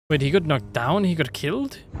Wait, he got knocked down? He got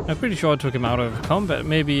killed? I'm pretty sure I took him out of combat.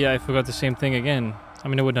 Maybe I forgot the same thing again. I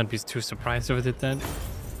mean, I would not be too surprised if I did that.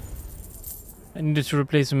 I needed to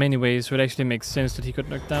replace him anyway, so it actually makes sense that he got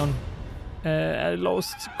knocked down. I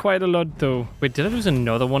lost quite a lot though. Wait, did I lose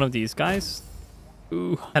another one of these guys?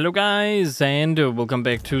 Ooh. Hello guys, and welcome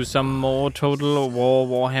back to some more Total War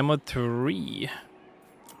Warhammer 3.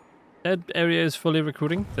 That area is fully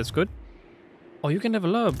recruiting, that's good. Oh, you can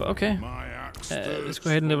level up, okay. Let's go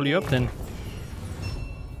ahead and level you up then.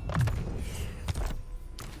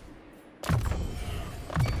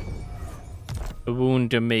 The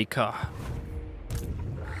Wound Maker.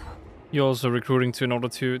 You're also recruiting in order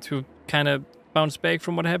to kind of bounce back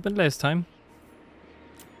from what happened last time.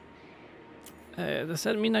 Does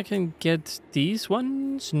that mean I can get these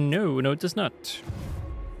ones? No, it does not.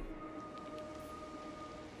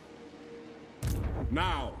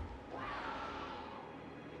 Now.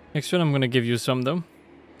 Next turn I'm gonna give you some though.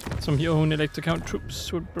 Some of your own electrocount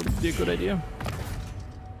troops would probably be a good idea.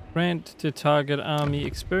 Grant the target army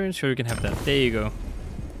experience. Sure, you can have that. There you go.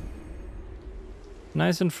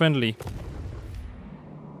 Nice and friendly.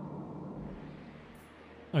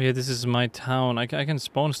 Oh yeah, this is my town. I can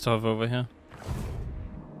spawn stuff over here.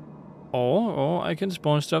 Or I can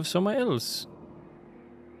spawn stuff somewhere else.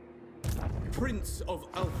 Prince of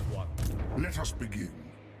Alpha. Let us begin.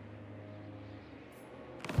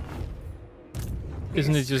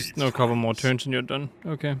 Isn't it just no couple more turns and you're done?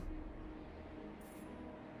 Okay.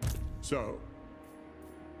 So.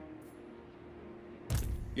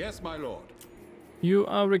 Yes, my lord. You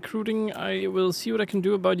are recruiting. I will see what I can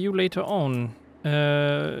do about you later on.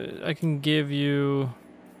 I can give you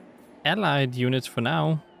allied units for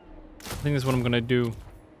now. I think that's what I'm gonna do.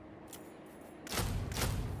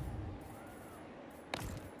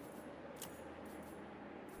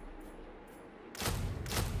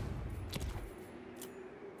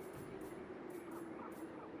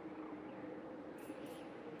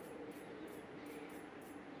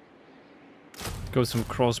 Go some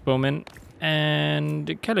crossbowmen. And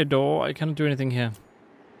Calidor, I cannot do anything here.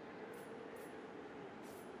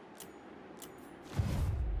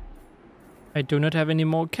 I do not have any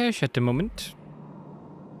more cash at the moment.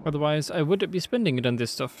 Otherwise, I would be spending it on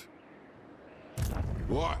this stuff.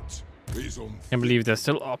 What? Can't believe they're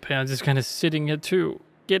still up here. I'm just kind of sitting here too.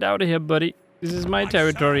 Get out of here, buddy. This is my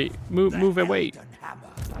territory. Move away.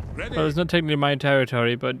 Well, it's not technically my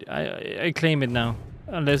territory, but I claim it now.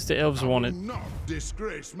 Unless the elves want it. Not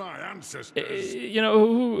disgrace my ancestors. You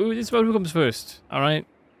know, it's about who comes first. All right.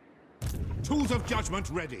 Tools of judgment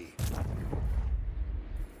ready.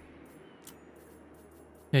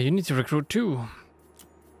 Yeah, you need to recruit too.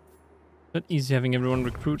 Not easy having everyone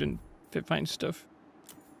recruit and find stuff.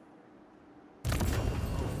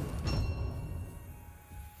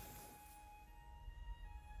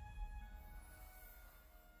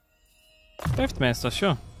 Theft Master,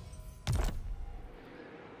 sure.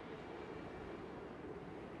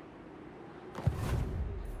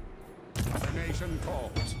 The nation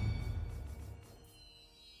calls.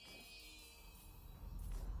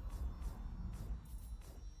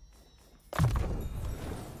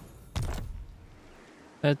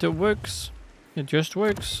 That works. It just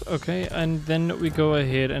works. Okay, and then we go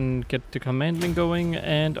ahead and get the commanding going,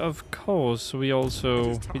 and of course we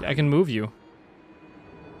also... I can move you.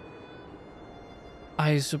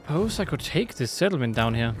 I suppose I could take this settlement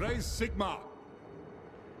down here. Raise Sigma.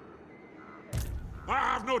 I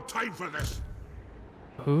have no time for this.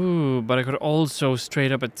 Ooh, but I could also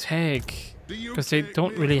straight up attack. Because they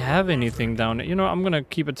don't really have anything down there. You know, I'm gonna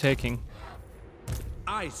keep attacking.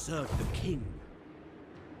 I serve the king.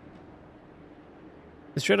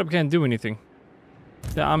 They straight up can't do anything.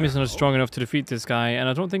 The army's not strong enough to defeat this guy, and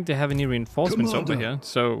I don't think they have any reinforcements over here.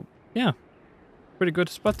 So, yeah. Pretty good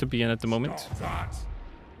spot to be in at the moment.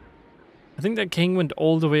 I think that king went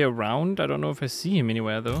all the way around. I don't know if I see him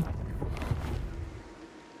anywhere, though.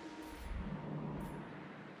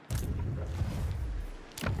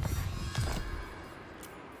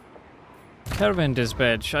 Caravan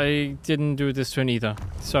dispatch. I didn't do this turn either.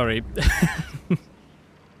 Sorry.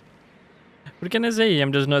 What can I say?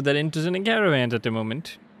 I'm just not that interested in caravans at the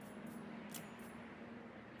moment.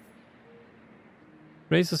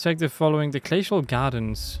 Raise effective following the glacial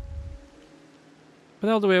gardens.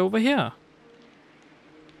 But all the way over here.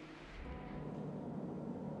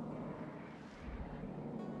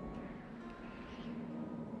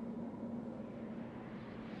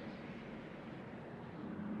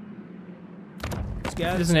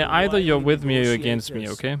 Listen here, either you're with me or you're against me,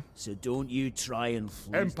 okay? So don't you try and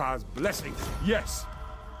flee. Empire's blessing. Yes.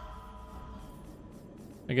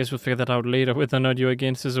 I guess we'll figure that out later, whether or not you're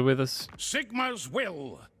against us or with us. Sigma's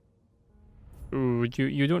will. Ooh,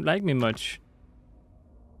 you don't like me much.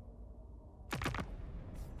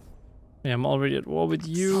 Yeah, I'm already at war with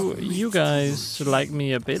you. You guys like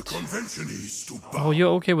me a bit. Convention is to bow. Oh,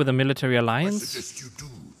 you're okay with a military I alliance? suggest you do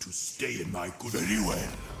to stay in my good. Very well.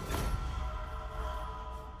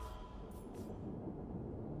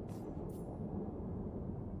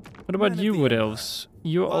 What about you, Wood Elves?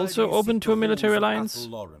 You're also open to a military alliance?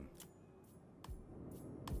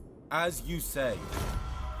 As you say.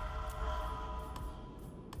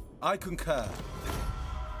 I concur.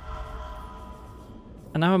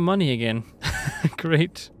 And now I'm money again.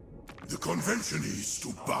 Great. The convention is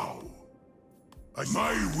to bow.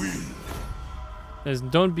 My will.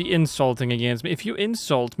 Don't be insulting against me. If you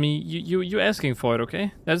insult me, you're asking for it,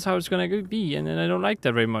 okay? That's how it's gonna be, and I don't like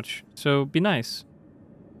that very much. So be nice.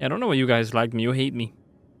 I don't know why you guys like me. You hate me.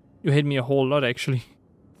 You hate me a whole lot, actually.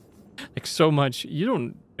 Like, so much. You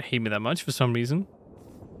don't hate me that much for some reason.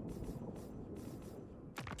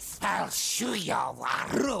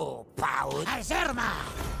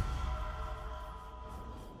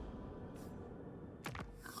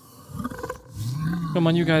 Come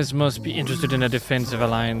on, you guys must be interested in a defensive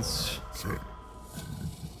alliance.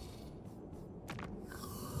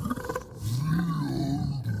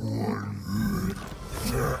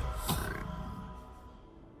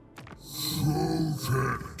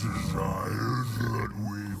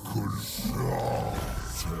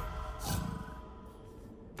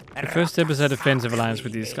 The first step is a defensive alliance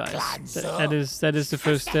with these guys. That is the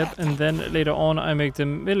first step, and then later on I make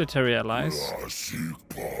them military allies.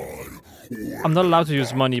 I'm not allowed to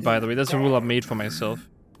use money, by the way. That's a rule I've made for myself.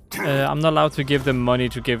 I'm not allowed to give them money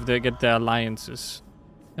to get their alliances.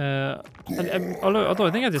 Although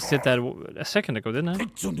I think I just did that a second ago, didn't I?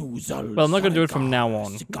 Well, I'm not gonna do it from now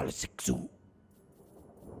on.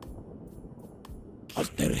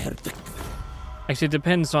 Actually, it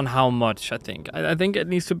depends on how much, I think. I think it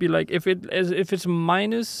needs to be like, if it's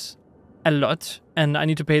minus a lot, and I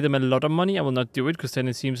need to pay them a lot of money, I will not do it, because then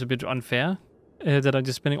it seems a bit unfair. That I'm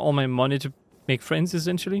just spending all my money to make friends,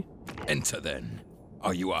 essentially. Enter then.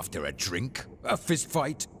 Are you after a drink, a fist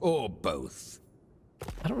fight, or both?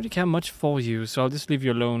 I don't really care much for you, so I'll just leave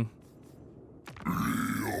you alone.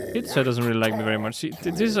 Pizza doesn't really like me very much. See,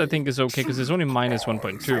 this I think is okay, because it's only minus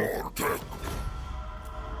 1.2.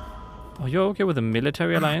 Oh, you're okay with a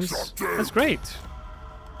military alliance? That's great.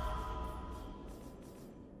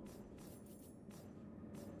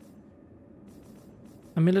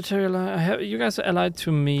 A military alliance? You guys are allied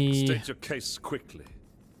to me. State your case quickly.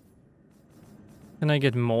 Can I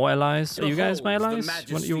get more allies? Are you guys my allies?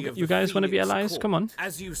 You guys want to be allies? Come on.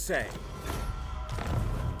 As you say.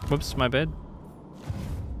 Whoops, my bad.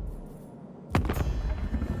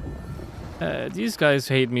 These guys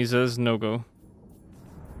hate me, so there's no go.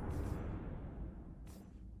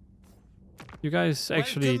 You guys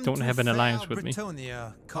actually don't have an alliance with me.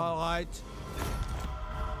 Karl.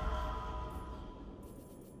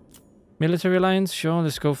 Military alliance? Sure,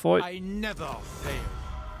 let's go for it. I never fail.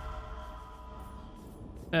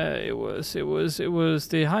 It was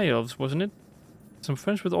the High Elves, wasn't it? So I'm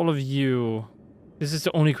friends with all of you. This is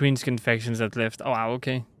the only Greenskin factions that left. Oh wow,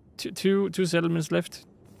 okay. Two settlements left.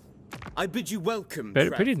 I bid you welcome.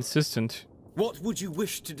 Pretty insistent. What would you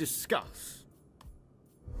wish to discuss?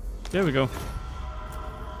 There we go.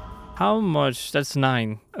 How much? That's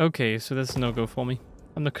 9. Okay, so that's a no-go for me.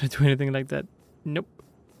 I'm not gonna do anything like that. Nope.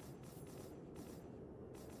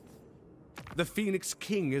 The Phoenix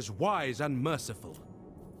King is wise and merciful.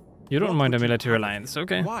 You don't mind a military alliance.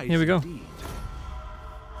 Okay, here we go.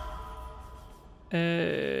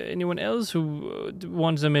 Anyone else who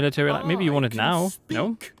wants a military alliance? Maybe you want it now.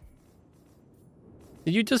 No?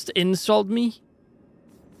 Did you just insult me?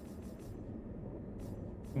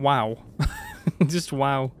 Wow. Just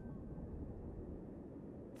wow.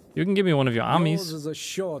 You can give me one of your armies. Yours is a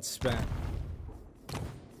short span.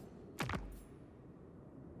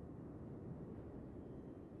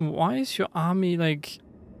 Why is your army like...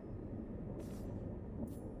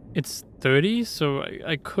 It's 30, so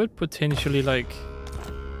I could potentially like...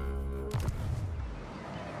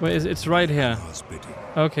 Where is it? It's right here.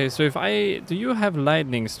 Okay, so if I... Do you have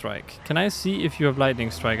lightning strike? Can I see if you have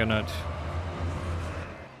lightning strike or not?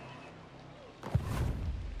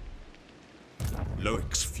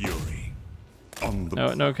 Loic's fury. On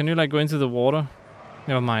the No, can you like go into the water?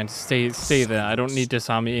 Never mind, stay there. I don't need this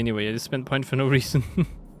army anyway. I just spent point for no reason.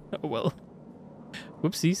 Oh well.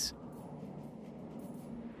 Whoopsies.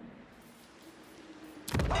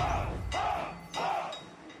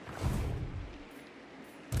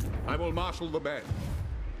 I will marshal the men.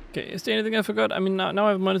 Okay, is there anything I forgot? I mean, now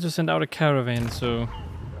I've managed to send out a caravan, so...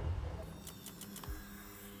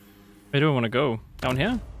 Where do I want to go? Down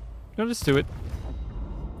here? No, let's do it.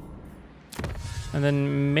 And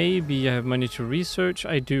then maybe I have money to research.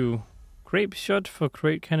 I do. Grape shot for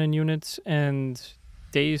great cannon units and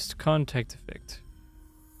dazed contact effect.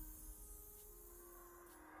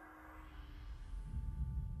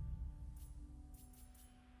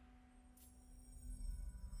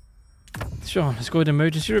 Sure, let's go with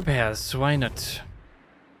emergency repairs. Why not?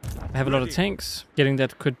 I have a lot of tanks. Getting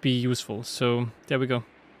that could be useful. So there we go.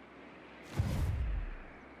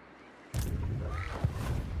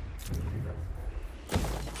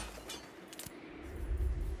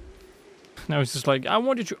 Now it's just like, I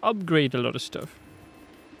wanted to upgrade a lot of stuff.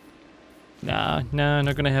 Nah,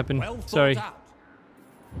 not gonna happen. Well Sorry. thought out.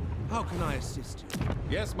 How can I assist you?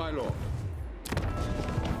 Yes, my lord.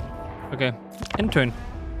 Okay, end turn.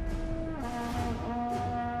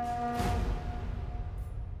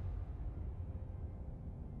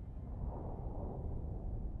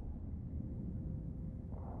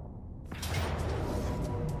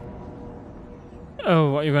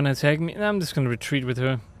 Oh, are you gonna attack me? I'm just gonna retreat with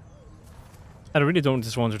her. I really don't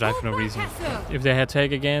just want to die for no reason. If they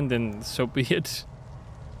attack again, then so be it.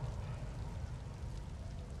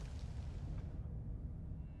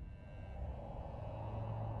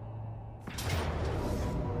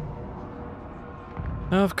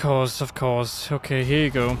 Of course, of course. Okay, here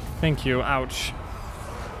you go. Thank you. Ouch.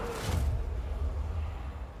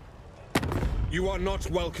 You are not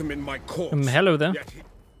welcome in my court. Hello there.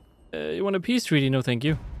 You want a peace treaty? No, thank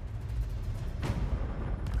you.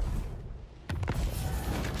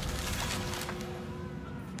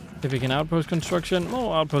 Typical outpost construction.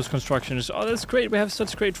 More outpost constructions. Oh, that's great. We have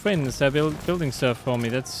such great friends. They're building stuff for me.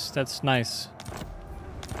 That's nice.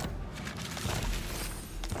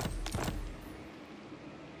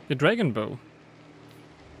 The dragon bow.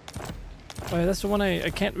 Oh, yeah, that's the one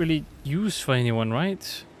I can't really use for anyone,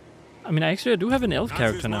 right? I mean, actually, I do have an elf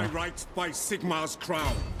character now. That is my right by Sigmar's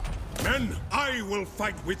crown. Men, I will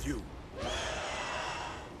fight with you.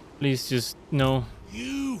 Please just no.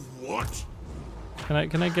 You what?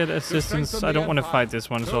 Can I get assistance? I don't want to fight this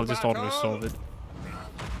one, so I'll just auto resolve it.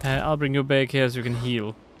 I'll bring you back here so you can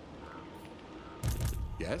heal.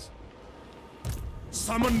 Yes?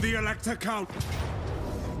 Summon the Elector Count.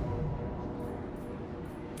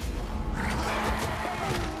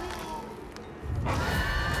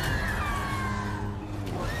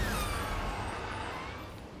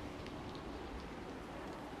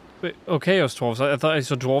 Wait, okay, Chaos dwarves. I thought I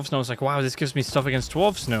saw dwarves and I was like, wow, this gives me stuff against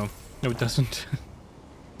dwarves. No, it doesn't.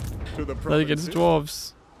 To the Like against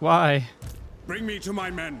dwarves. Why? Bring me to my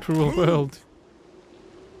men. Cruel world.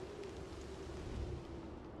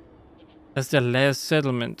 That's their last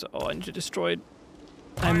settlement. Oh, I need to destroy it.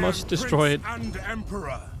 I must destroy it. And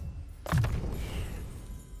Emperor.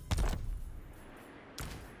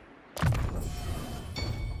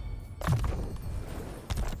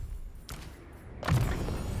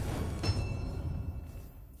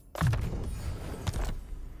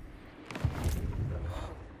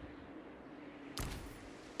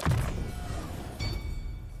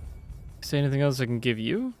 Is there anything else I can give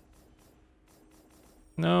you?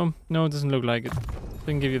 No, it doesn't look like it. I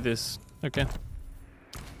can give you this. Okay.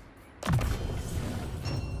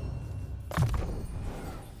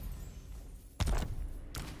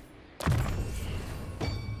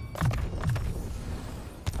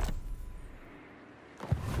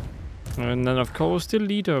 And then, of course, the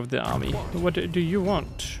leader of the army. What do you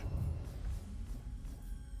want?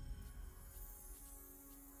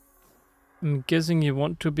 I'm guessing you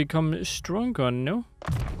want to become stronger, no?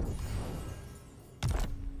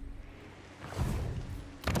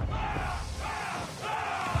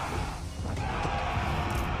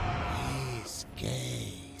 His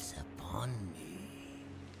gaze upon me.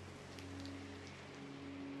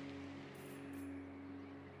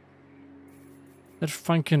 That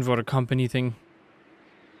Frankenwater company thing.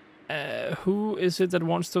 Who is it that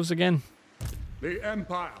wants those again? The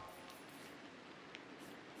Empire.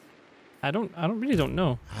 I really don't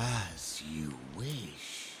know. As you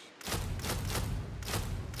wish.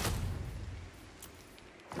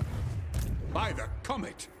 By the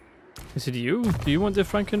comet. Is it you? Do you want the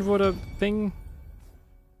Frankenwater thing?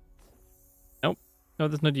 Nope. No,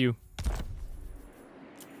 that's not you.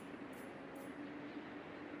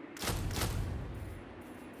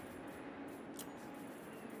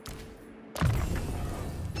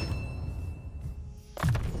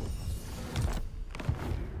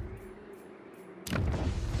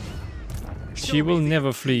 She will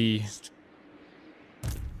never flee.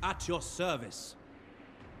 At your service.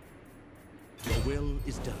 Your will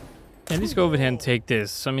is done. At least go over here and take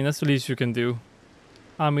this. I mean, that's the least you can do.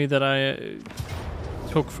 Army that I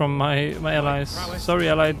took from my allies. Sorry,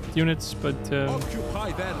 allied units, but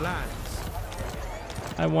Occupy their lands.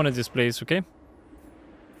 I wanted this place, okay?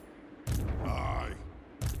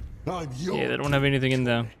 I'm yours. Yeah, they don't have anything in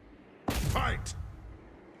there. Fight!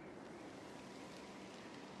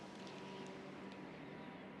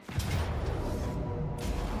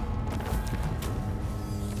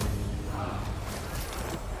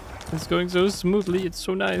 It's going so smoothly, it's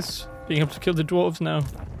so nice. Being able to kill the dwarves now.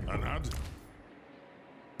 Anad,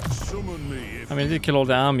 summon me if I mean, I did kill all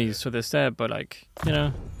the armies, so there's that, but like, you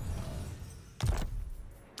know.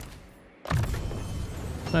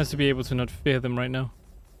 It's nice to be able to not fear them right now.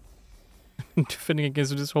 Defending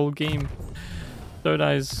against this whole game. So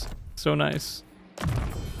nice. So nice.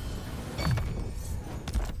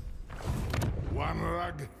 one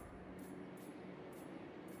rag.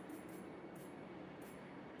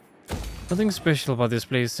 Nothing special about this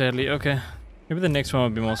place, sadly. Okay. Maybe the next one will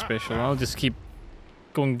be more special. I'll just keep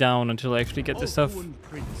going down until I actually get the stuff.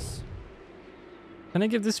 Prince. Can I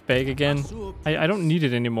give this back again? I don't need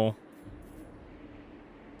it anymore.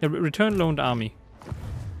 Yeah, return loaned army.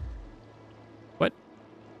 What?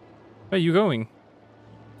 Where are you going?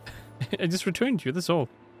 I just returned you, that's all.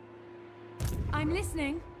 I'm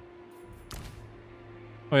listening.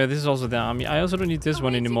 Oh yeah, this is also the army. I also don't need this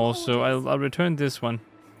one anymore, so I'll return this one.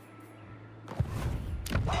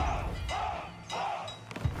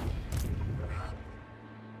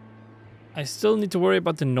 I still need to worry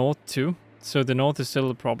about the north too, so the north is still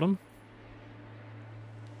a problem.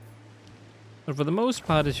 But for the most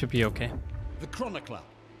part, it should be okay. The Chronicler.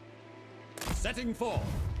 Setting forth.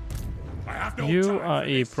 I have no You time are for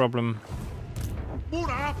a this. problem. What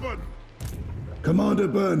happened? Commander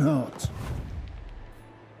Bernhardt.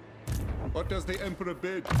 What does the Emperor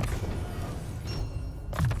bid?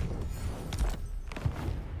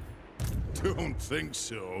 Don't think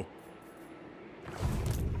so.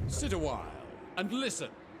 Sit a while and listen.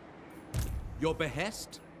 Your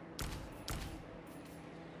behest?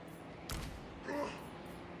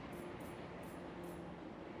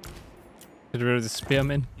 Get rid of the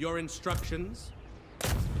spearmen. Your instructions?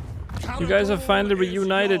 You guys are finally Caledon is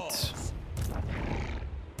reunited. yours.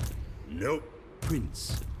 Nope.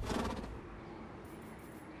 Prince.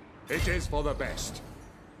 It is for the best.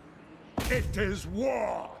 It is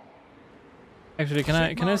war. Actually,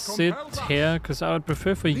 can I sit here? Because I would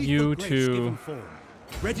prefer for you to.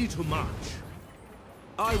 Ready to march.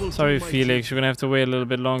 I will Sorry, do my Felix. You're gonna have to wait a little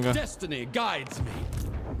bit longer. Destiny guides me.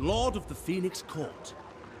 Lord of the Phoenix Court.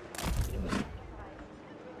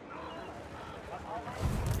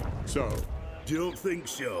 So, don't think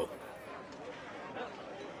so.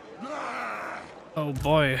 Oh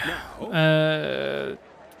boy.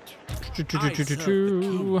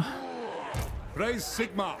 Praise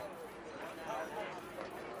Sigma.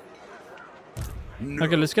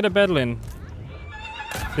 Okay, let's get a battle in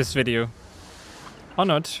this video. Or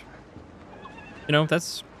not. You know,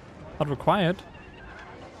 that's not required.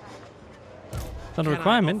 Not a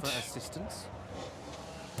requirement. Assistance?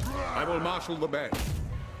 I will marshal the men.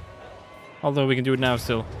 Although we can do it now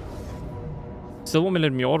still. Still won't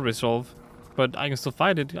let me auto resolve. But I can still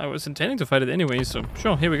fight it. I was intending to fight it anyway, so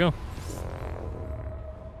sure, here we go.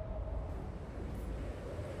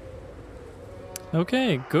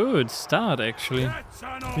 Okay, good start actually.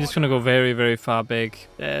 I'm just gonna go very, very far back.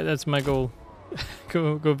 That's my goal.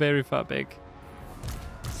 go very far back.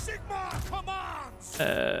 Sigma commands.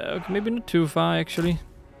 Okay, maybe not too far actually.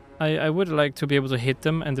 I would like to be able to hit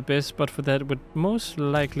them, and the best spot for that would most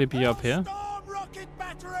likely be up here. Storm rocket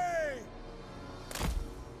battery.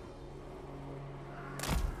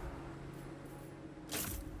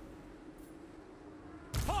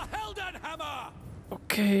 For Heldenhammer!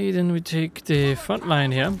 Okay, then we take the front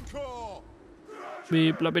line here.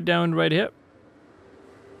 We plop it down right here.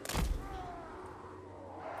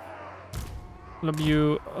 Plop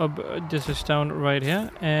you up, this is down right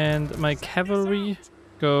here, and my cavalry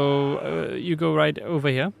go. You go right over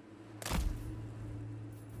here.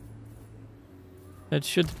 That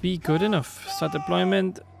should be good enough. Start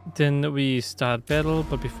deployment. Then we start battle,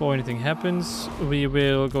 but before anything happens, we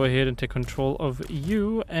will go ahead and take control of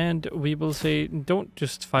you, and we will say, don't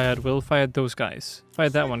just fire at will, fire at those guys. Fire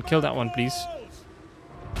that one, kill that one, please.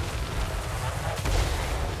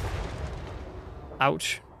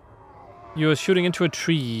 Ouch. You're shooting into a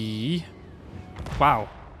tree. Wow.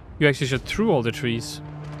 You actually shot through all the trees.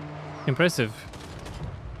 Impressive.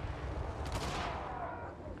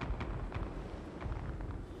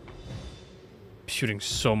 Shooting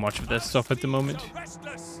so much of that stuff at the moment.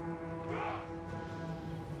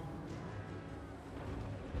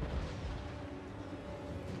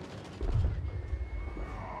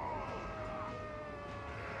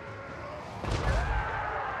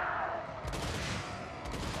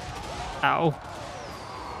 Ow.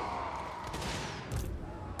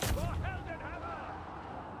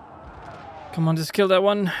 Come on, just kill that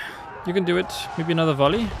one. You can do it. Maybe another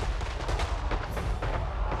volley.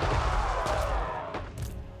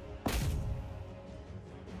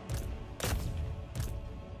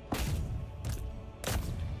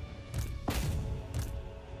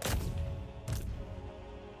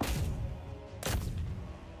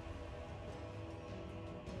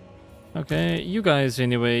 Okay, you guys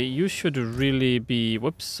anyway, you should really be...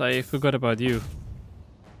 Whoops, I forgot about you.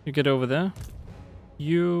 You get over there.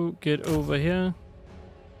 You get over here.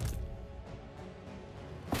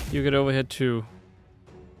 You get over here too.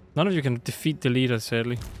 None of you can defeat the leader,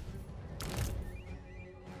 sadly.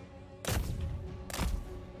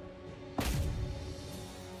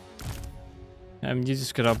 I mean, you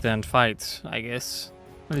just get up there and fight, I guess.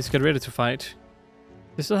 At least get ready to fight.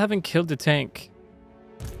 They still haven't killed the tank.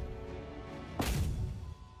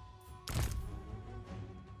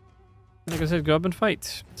 Like I said, go up and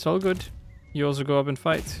fight. It's all good. You also go up and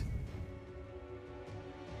fight.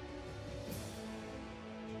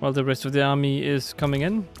 While the rest of the army is coming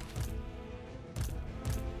in.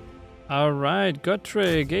 Alright,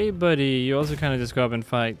 Gottfried, hey buddy. You also kind of just go up and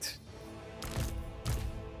fight.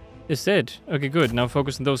 It's dead. Okay, good. Now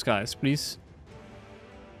focus on those guys, please.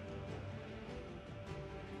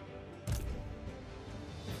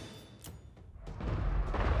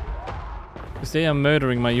 Because they are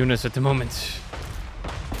murdering my units at the moment.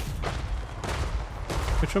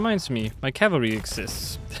 Which reminds me, my cavalry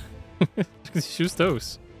exists. Use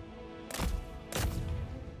those.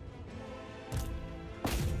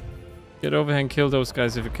 Get over here and kill those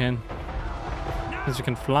guys if you can. If you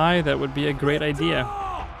can fly, that would be a great idea.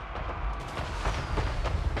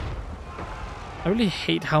 I really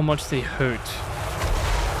hate how much they hurt.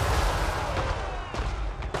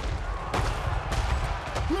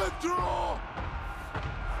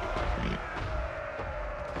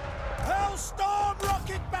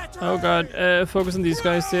 Oh god, focus on these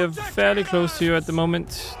guys. They're fairly close to you at the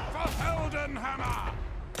moment.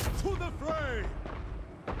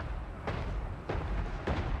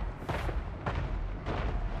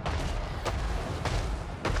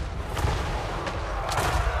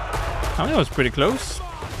 I think that was pretty close.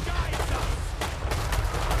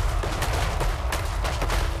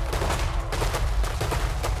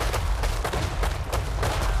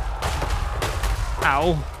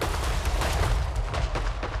 Ow.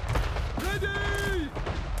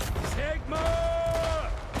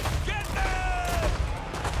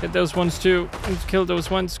 Get those ones too, and kill those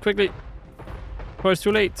ones quickly, before it's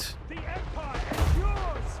too late. The Empire is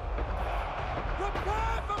yours!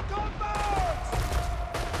 Prepare for combat!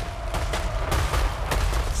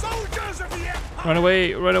 Soldiers of the Empire! Run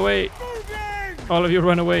away, run away. Moving! All of you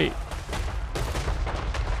run away.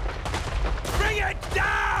 Bring it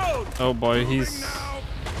down! Oh boy, he's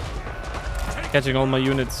catching all my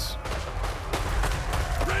units.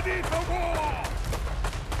 Ready for war!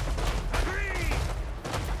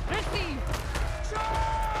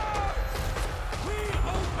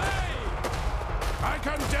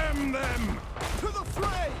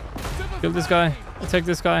 Kill this guy. Attack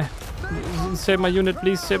this guy. Save my unit,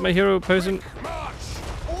 please. Save my hero person. March!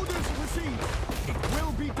 Orders received. It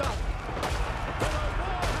will be done.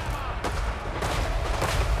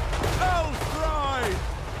 Hell thrive!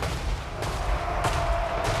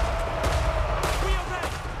 We are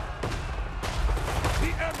ready.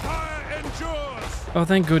 The Empire endures. Oh,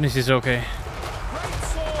 thank goodness he's okay. Great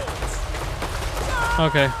swords.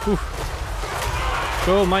 Okay. Whew.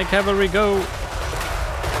 Go, my cavalry, go.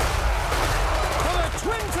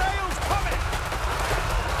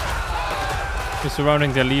 We're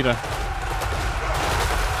surrounding their leader.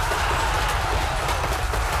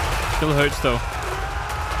 Still hurts though.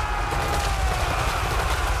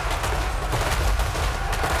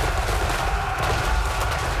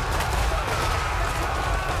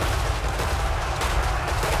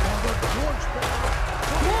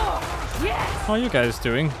 How are you guys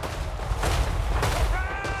doing?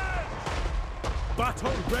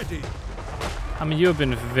 Battle ready. I mean, you've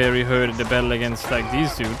been very hurt in the battle against like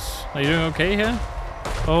these dudes. Are you doing okay here?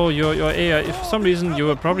 Oh, your AI. For some reason,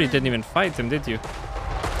 you probably didn't even fight them, did you?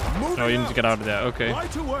 No, you need to get out of there. Okay.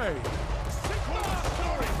 Right away.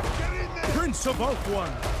 Prince of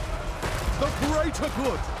Oakone. The greater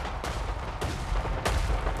good.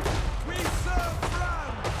 We serve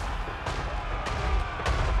Franz.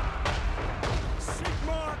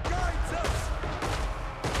 Sigmar guides us.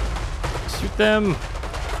 Shoot them.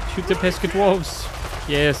 Shoot the pesky dwarves.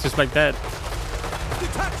 Yes, just like that.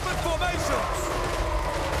 Detachment formations.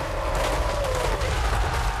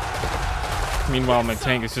 Meanwhile, my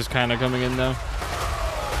tank is just kind of coming in now.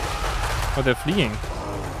 Oh, they're fleeing.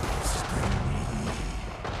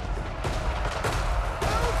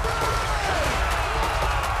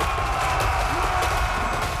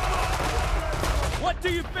 What do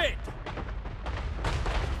you bid?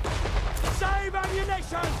 Save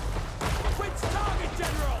ammunition! Which target,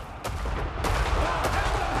 General?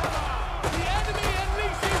 The enemy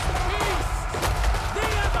unleashes peace! The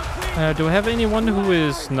ever-queen! Do I have anyone who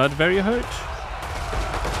is not very hurt?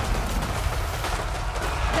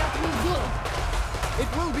 That will do. It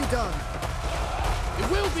will be done! It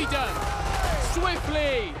will be done!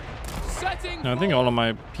 Swiftly! Setting No, I think all of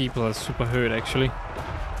my people are super hurt actually.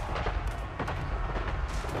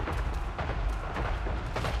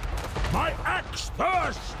 My axe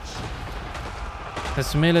bursts!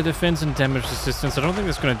 Has melee defense and damage resistance. I don't think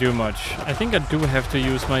it's gonna do much. I think I do have to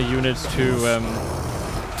use my units to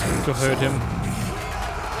hurt him.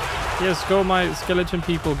 Yes, go my skeleton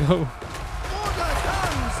people, go.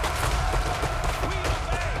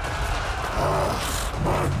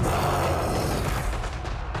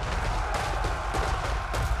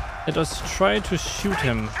 Let us try to shoot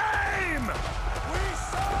him.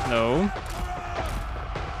 No.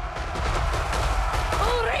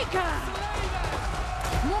 Ulrika!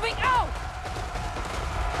 Moving out!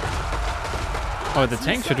 Oh, the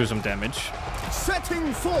tank should do some damage.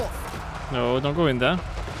 Setting forth! No, don't go in there.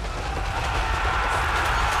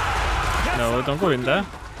 No, don't go in there.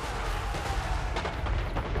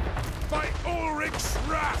 By Ulrich's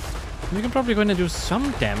wrath! You can probably go in and do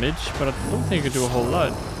some damage, but I don't think you can do a whole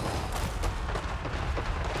lot.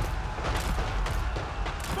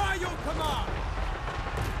 By your command!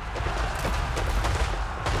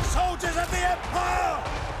 Soldiers of the Empire!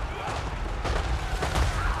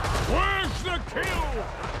 Where's the kill?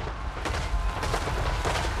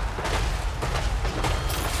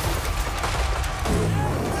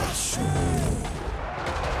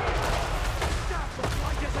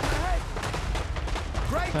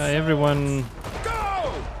 Everyone,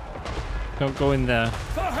 Go! don't go in there.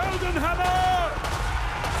 The Heldenhammer!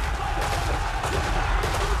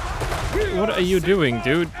 What are you doing,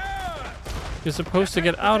 dude? You're supposed to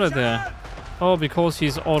get out of there. Oh, because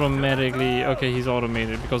he's automatically... Okay, he's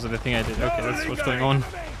automated because of the thing I did. Okay, that's what's going on.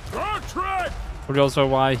 But also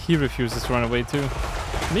why he refuses to run away too.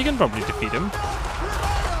 We can probably defeat him.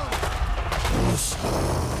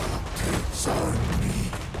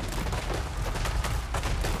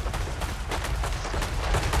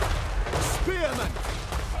 Spearman!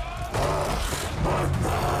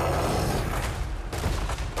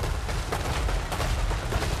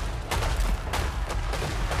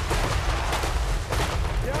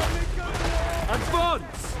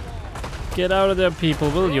 Advance! Get out of there, people,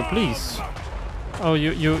 will you, please? Oh,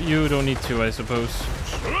 you don't need to, I suppose.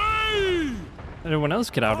 Slay! Everyone else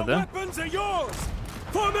get out of there. Weapons are yours!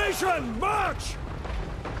 Formation, march!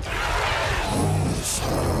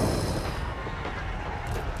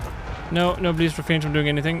 No, no, please refrain from doing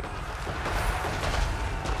anything.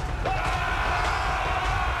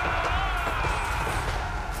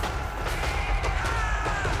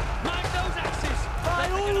 By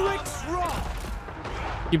Ulrich's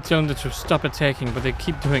wrath! Keep telling them to stop attacking, but they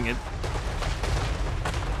keep doing it.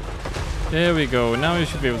 There we go. Now you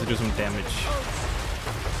should be able to do some damage.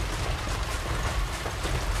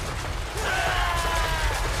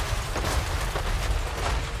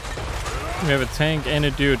 We have a tank and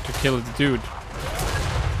a dude to kill the dude.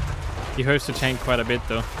 He hurts the tank quite a bit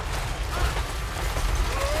though.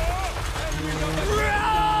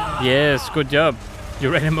 Yes, good job.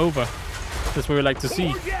 You ran him over. That's what we like to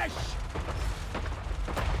see.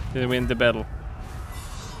 They win the battle.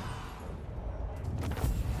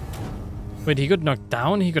 Wait, he got knocked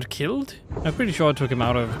down? He got killed? I'm pretty sure I took him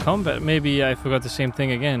out of combat. Maybe I forgot the same thing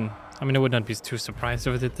again. I mean, I would not be too surprised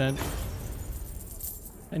if I did that.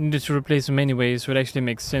 I needed to replace him anyway, so it actually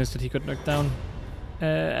makes sense that he got knocked down.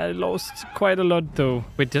 I lost quite a lot though.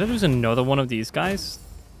 Wait, did I lose another one of these guys?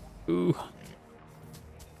 Ooh.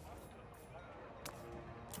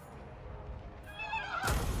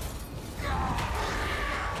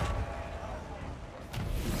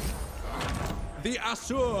 The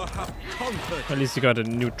Asur have conquered. At least he got a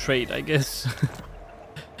new trait, I guess.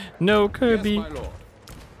 No, Kirby. Yes, my lord.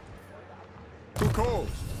 To cause.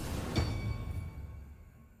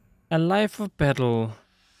 A life of battle.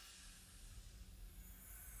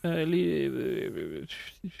 For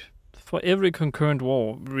every concurrent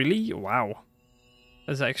war. Really? Wow.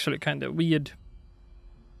 That's actually kind of weird.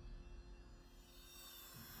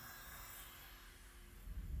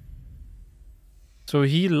 So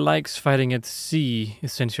he likes fighting at sea,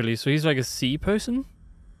 essentially. So he's like a sea person?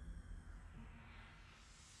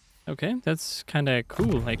 Okay, that's kind of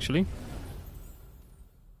cool, actually.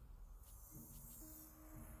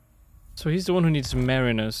 So he's the one who needs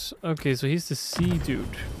mariners. Okay, so he's the sea dude.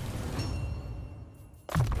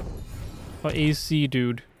 Or a sea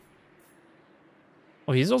dude.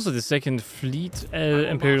 Oh, he's also the second fleet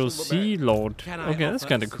Imperial Sea Lord. Okay, that's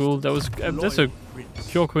kind of cool. That's a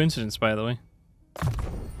pure coincidence, by the way.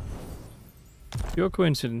 Pure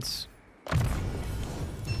coincidence.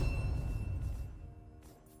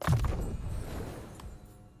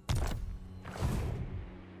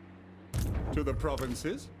 To the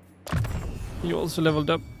provinces? You also leveled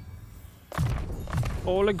up.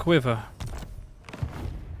 All a quiver.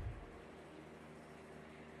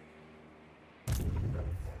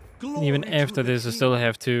 Even after this, I still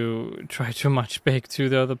have to try to march back to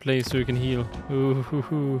the other place so we can heal. Ooh, hoo,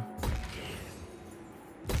 hoo.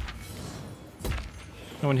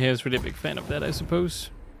 No one here is really a big fan of that, I suppose.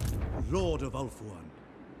 Lord of Ulfuan.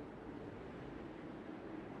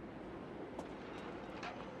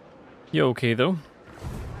 You're okay, though.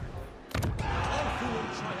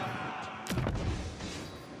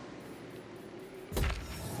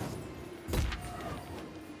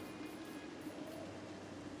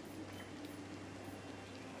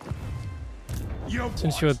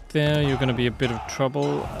 Since you're there, you're gonna be a bit of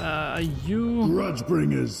trouble. You... Grudge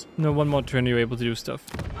bringers. No, one more turn you're able to do stuff.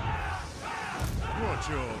 What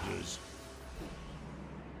orders?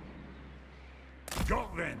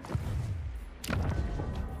 Got them.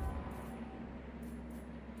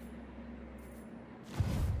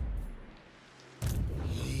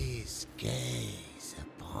 His gaze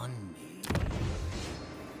upon me.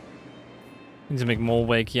 Need to make more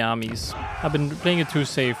wakey armies. I've been playing it too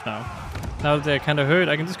safe now. Now that they're kind of hurt,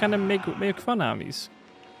 I can just kind of make fun armies.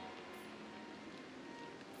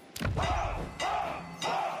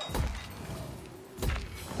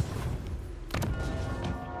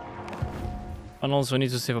 And also I need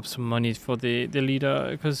to save up some money for the leader,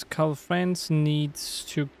 because Franz needs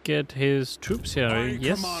to get his troops here.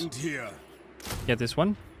 Yes. Command here. Get this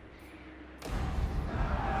one.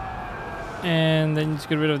 And then just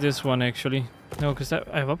get rid of this one, actually. No, because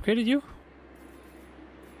I've upgraded you?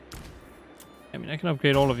 I mean, I can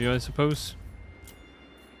upgrade all of you, I suppose.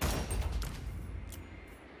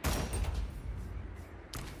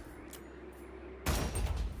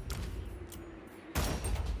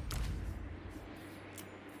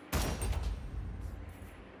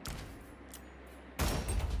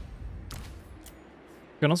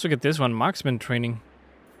 You can also get this one, marksman training.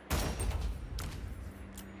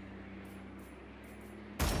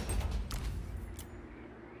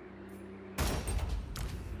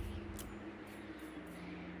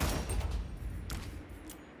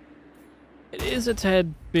 It is a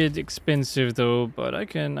tad bit expensive though, but I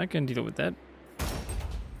can deal with that.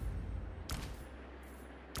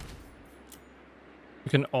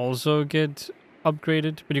 You can also get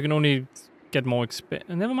upgraded, but you can only get more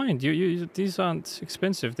never mind, these aren't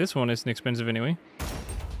expensive. This one isn't expensive anyway.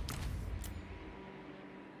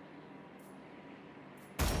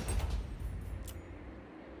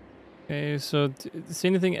 Okay, so is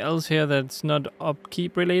anything else here that's not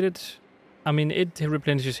upkeep related? I mean, it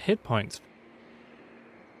replenishes hit points.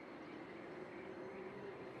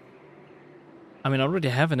 I mean, I already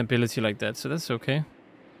have an ability like that, so that's okay.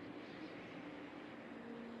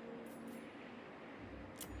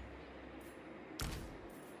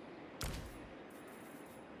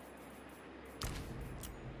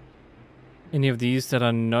 Any of these that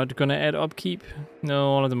are not gonna add upkeep? No,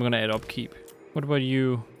 all of them are gonna add upkeep. What about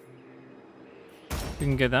you? You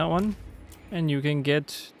can get that one, and you can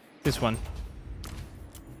get this one.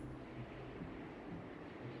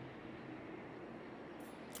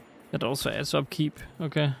 That also adds upkeep.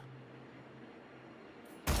 Okay.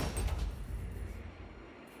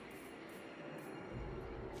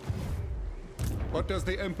 What does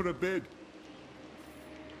the Emperor bid?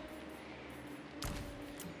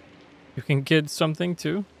 You can get something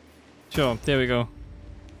too. Sure, there we go.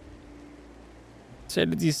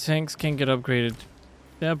 Sadly, these tanks can get upgraded.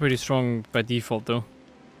 They are pretty strong by default though.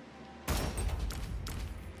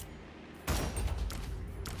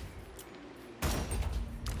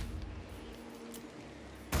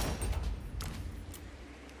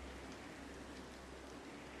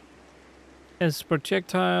 As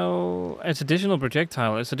projectile, as additional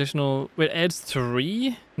projectile, as additional, it adds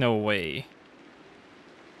 3? No way.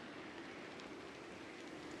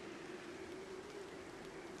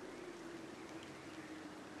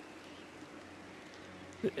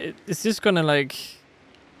 Is this gonna like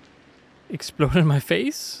explode in my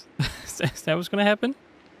face? Is that what's gonna happen?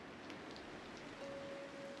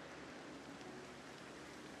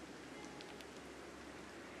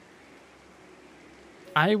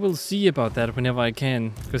 I will see about that whenever I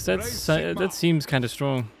can, because that's that seems kind of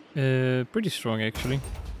strong. Pretty strong actually.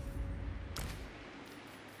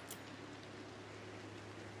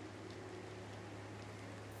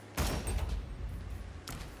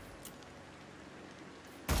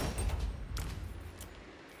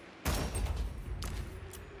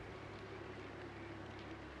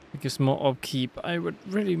 I guess more upkeep. I would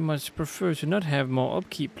really much prefer to not have more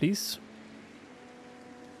upkeep, please.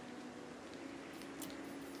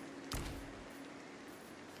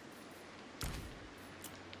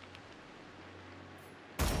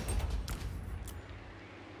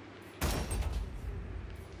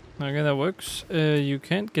 Okay, that works. You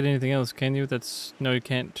can't get anything else, can you? No, you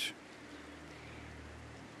can't.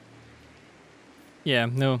 Yeah,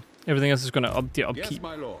 no. Everything else is gonna up the upkeep. Yes,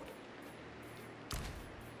 my lord.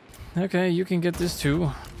 Okay, you can get this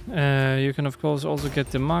too. You can of course also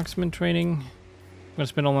get the marksman training. I'm gonna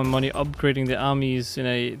spend all my money upgrading the armies in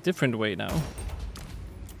a different way now.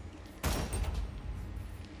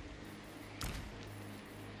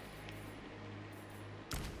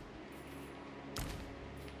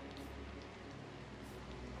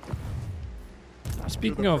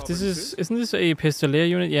 Speaking of, isn't this a pistolier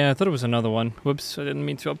unit? Yeah, I thought it was another one. Whoops, I didn't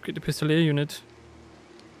mean to upgrade the pistolier unit.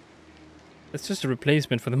 That's just a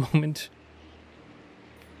replacement for the moment.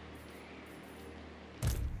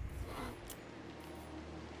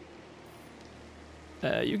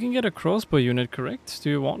 You can get a crossbow unit, correct? Do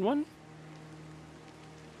you want one?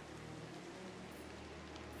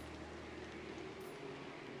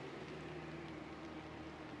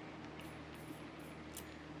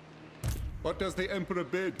 What does the Emperor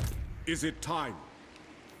bid? Is it time?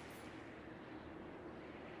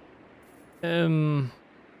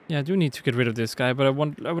 Yeah, I do need to get rid of this guy, but I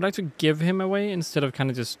would like to give him away instead of kind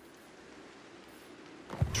of just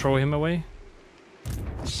throw him away.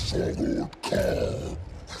 Karl.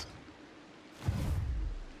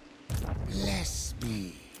 Bless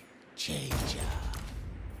me, changer.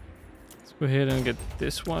 Let's go ahead and get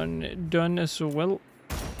this one done as well.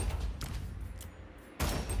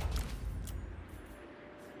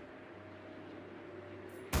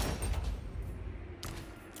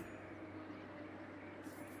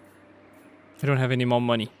 I don't have any more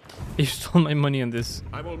money. You stole my money on this.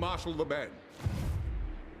 I will marshal the men.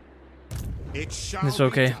 It shall It's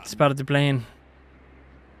okay. be done. It's part of the plan.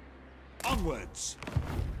 Onwards.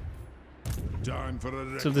 Time for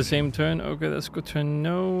a Still the same turn. Okay, that's good to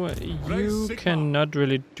know. You cannot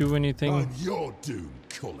really do anything. Your doom,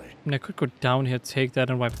 Cully. I mean, I could go down here, take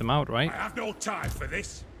that, and wipe them out, right? I have no time for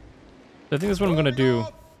this. I think that's what I'm gonna do.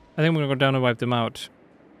 I think I'm gonna go down and wipe them out.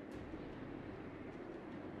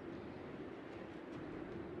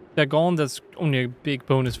 They're gone. That's only a big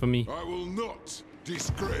bonus for me. I will not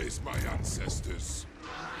disgrace my ancestors.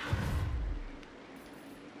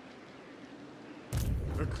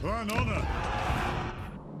 The clan honor.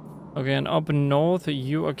 Okay, and up north,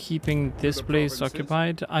 you are keeping this place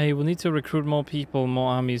occupied. I will need to recruit more people,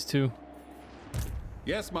 more armies too.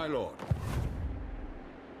 Yes, my lord.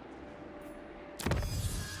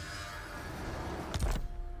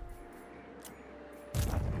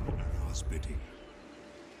 Bidding.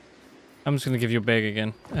 I'm just gonna give you a bag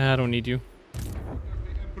again. I don't need you.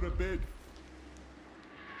 The Emperor bid.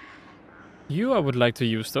 You I would like to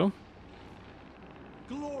use though.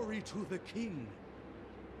 Glory to the king.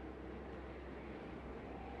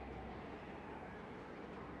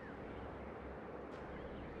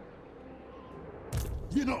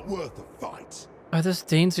 You're not worth a fight. Oh, this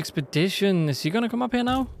Dane's expedition. Is he gonna come up here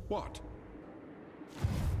now? What?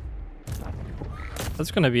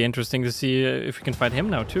 That's gonna be interesting to see if we can fight him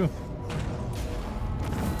now too.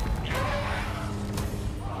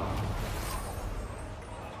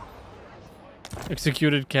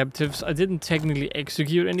 Executed captives. I didn't technically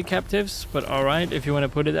execute any captives, but alright, if you want to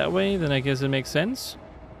put it that way, then I guess it makes sense.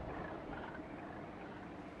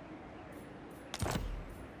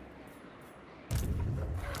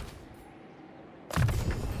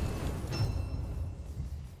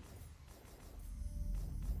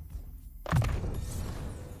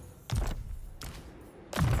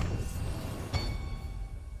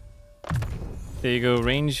 There you go,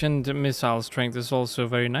 range and missile strength is also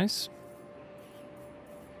very nice.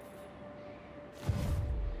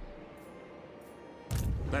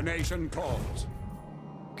 The nation calls.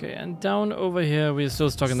 Okay, and down over here, we're still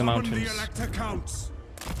stuck in the Summon mountains. the elector counts.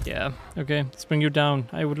 Yeah, okay, let's bring you down.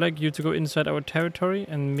 I would like you to go inside our territory,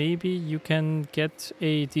 and maybe you can get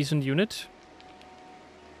a decent unit.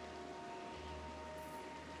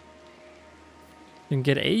 You can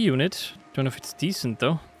get a unit. Don't know if it's decent,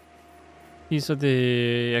 though. These are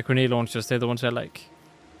the grenade launchers. They're the ones I like.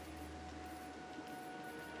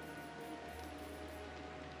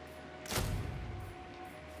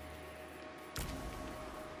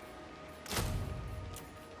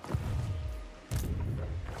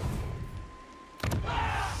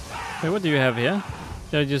 Wait, what do you have here?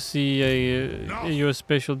 Did I just see you're a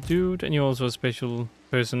special dude and you're also a special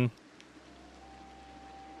person?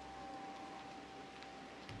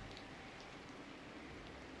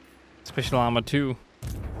 Special armor too.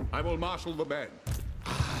 I will marshal the men.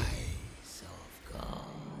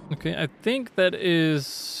 Okay, I think that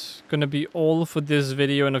is gonna be all for this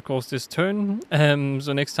video and of course this turn.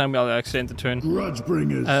 So next time I'll actually end the turn. Grudge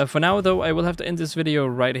bringers. For now though, I will have to end this video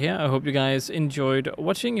right here. I hope you guys enjoyed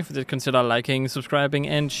watching. If you did, consider liking, subscribing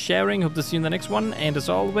and sharing. Hope to see you in the next one. And as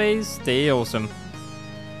always, stay awesome.